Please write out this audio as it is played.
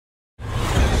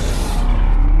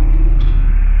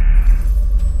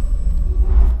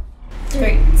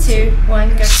1,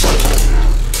 go.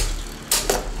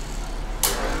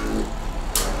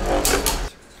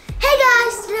 Hey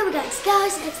guys, today we got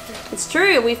Xcalius X3. It's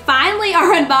true, we finally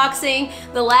are unboxing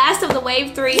the last of the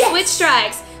Wave 3 Switch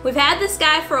Strikes. We've had this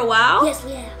guy for a while. Yes,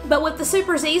 we have. But with the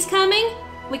Super Z's coming,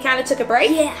 we kind of took a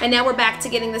break. Yeah. And now we're back to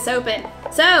getting this open.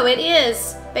 So it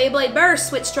is Beyblade Burst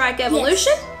Switch Strike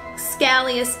Evolution,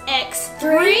 Xcalius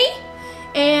X3.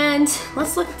 And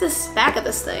let's look at this back of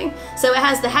this thing. So it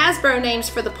has the Hasbro names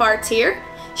for the parts here.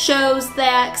 Shows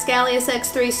that Xcalius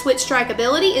X3 Switch Strike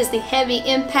ability is the heavy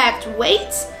impact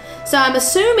weight. So I'm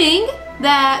assuming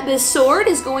that this sword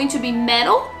is going to be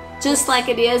metal, just like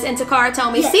it is in Takara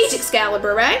Tomi's Siege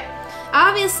Excalibur, right?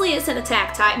 Obviously it's an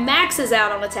attack type, maxes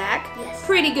out on attack,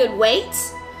 pretty good weight,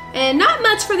 and not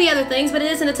much for the other things, but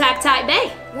it is an attack type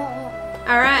bay.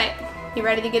 Alright, you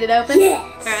ready to get it open? Yes.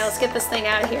 Alright, let's get this thing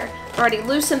out of here. I've already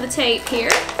loosened the tape here.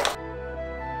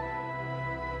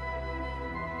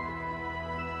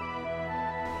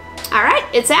 Alright,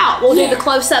 it's out. We'll do the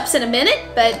close-ups in a minute,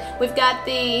 but we've got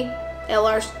the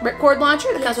LR ripcord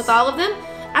launcher that comes with all of them.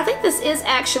 I think this is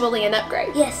actually an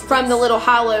upgrade from the little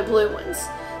hollow blue ones.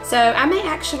 So I may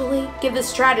actually give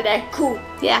this a try today. Cool.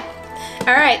 Yeah.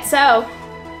 Alright, so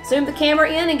zoom the camera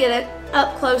in and get an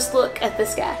up-close look at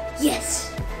this guy.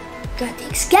 Yes. Got the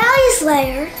Xcalius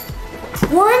layer,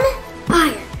 1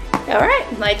 iron.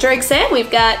 Alright, like Drake said,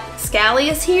 we've got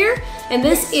Xcalius here, and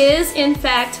this is in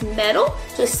fact metal,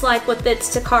 just like with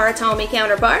its Takara Tomy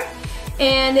counterpart.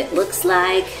 And it looks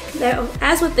like,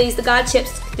 as with these, the God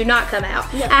chips do not come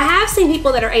out. No. I have seen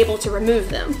people that are able to remove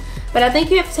them, but I think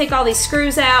you have to take all these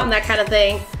screws out and that kind of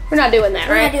thing. We're not doing that,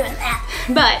 right? We're not doing that.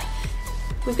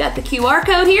 But we've got the QR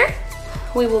code here.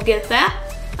 We will get that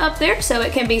up there so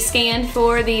it can be scanned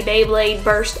for the Beyblade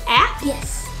Burst app.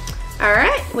 Yes. All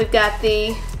right, we've got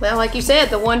the, well, like you said,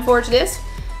 the one forged disc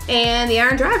and the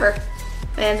iron driver.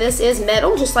 And this is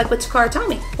metal, just like with Takara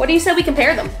Tomy. What do you say we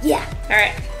compare them? Yeah. All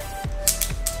right.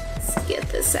 Get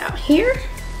this out here.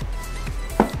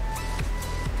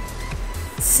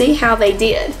 See how they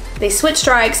did. These Switch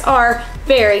Strikes are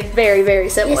very, very, very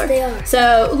similar. Yes, they are.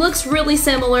 So it looks really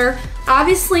similar.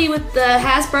 Obviously with the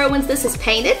Hasbro ones, this is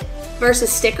painted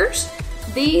versus stickers.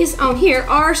 These on here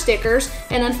are stickers,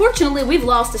 and unfortunately we've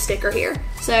lost a sticker here.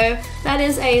 So that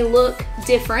is a look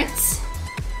difference.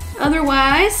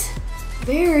 Otherwise,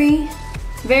 very,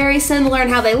 very similar in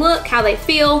how they look, how they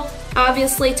feel.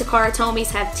 Obviously, Takara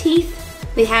Tomies have teeth.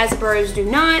 The Hasbros do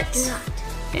not.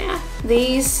 Yeah,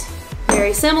 these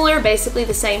very similar, basically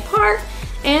the same part.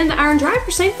 And the iron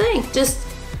driver, same thing. Just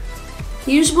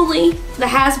usually the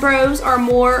Hasbros are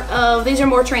more of, these are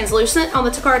more translucent on the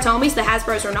Takara Tomies. The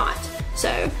Hasbros are not.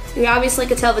 So you obviously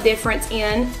could tell the difference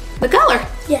in the color.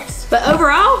 Yes. But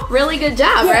overall, really good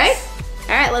job, right?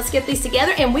 All right, let's get these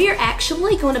together, and we are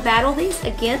actually going to battle these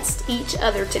against each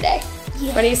other today.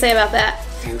 Yeah. What do you say about that?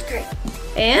 Sounds great.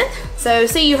 And so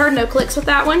see, you heard no clicks with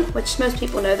that one, which most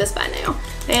people know this by now.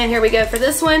 And here we go for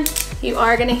this one. You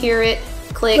are going to hear it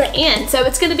click in. So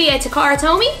it's going to be a Takara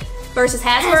Tomy versus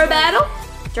Hasbro battle.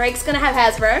 Drake's going to have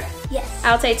Hasbro. Yes.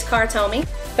 I'll take Takara Tomy.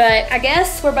 But I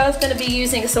guess we're both going to be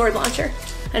using a sword launcher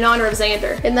in honor of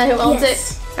Xander. Isn't that who owns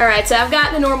it? All right, so I've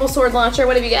got the normal sword launcher.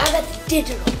 What have you got? I got the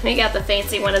digital. You got the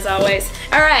fancy one as always.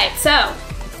 All right, so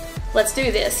let's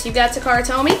do this. You got Takara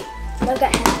Tomy? I've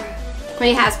got Hasbro. What do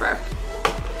you Hasbro?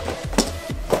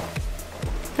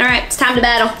 All right, it's time to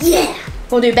battle. Yeah.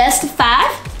 We'll do best of 5.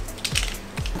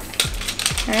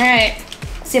 All right,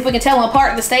 see if we can tell them apart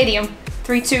in the stadium.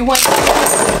 3, 2, 1.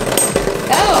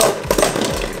 Oh,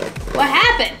 what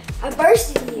happened? I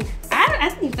bursted you. I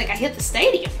didn't even think I hit the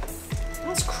stadium.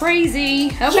 That's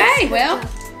crazy. Okay, well,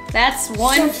 that's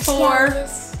one for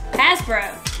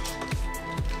Hasbro.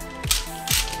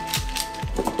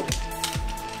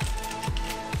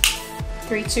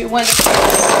 Three, two, one.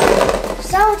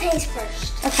 Sour taste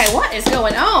first. Okay, what is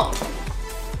going on?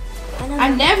 I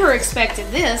never expected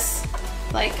this,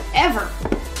 like, ever.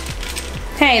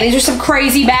 Okay, these are some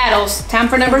crazy battles. Time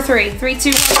for number 3. 3, 2,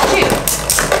 1, shoot.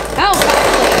 Oh,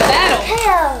 finally, a battle.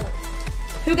 Hell.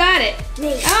 Who got it?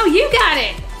 Me. Oh, you got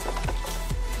it.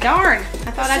 Darn,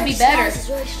 I thought I'd be better. Is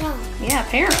really strong. Yeah,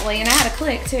 apparently, and I had a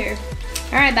click too.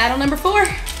 All right, battle number 4. I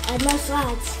have no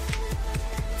slides.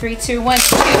 3, 2, 1,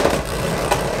 shoot.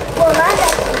 Well, I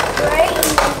got the gray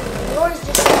and yours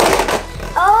just.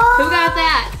 Oh. Who got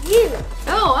that? You.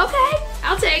 Oh, okay.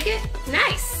 I'll take it.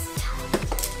 Nice.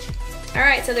 All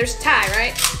right, so there's a tie,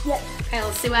 right? Yep. Okay,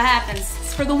 let's see what happens.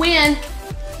 It's for the win.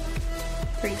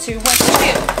 3, 2, 1,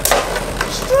 shoot.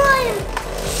 Destroy him.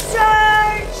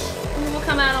 Search. Who will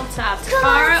come out on top?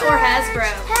 Takara or Hasbro?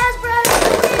 Hasbro,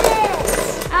 do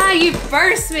this. Ah, you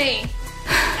burst me.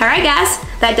 All right, guys.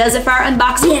 that does it for our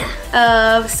unboxing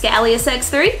of Xcalius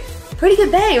X3. Pretty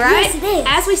good bay, right? Yes, it is.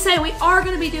 As we say, we are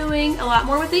going to be doing a lot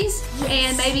more with these,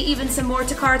 and maybe even some more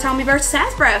Takara Tomy versus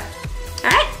Hasbro. All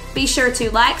right, be sure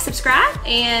to like, subscribe,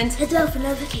 and hit the bell for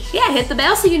notifications. Yeah, hit the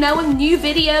bell so you know when new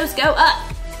videos go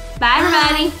up. Bye,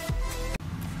 everybody.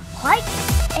 Like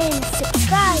and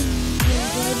subscribe if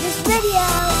you enjoyed this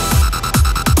video.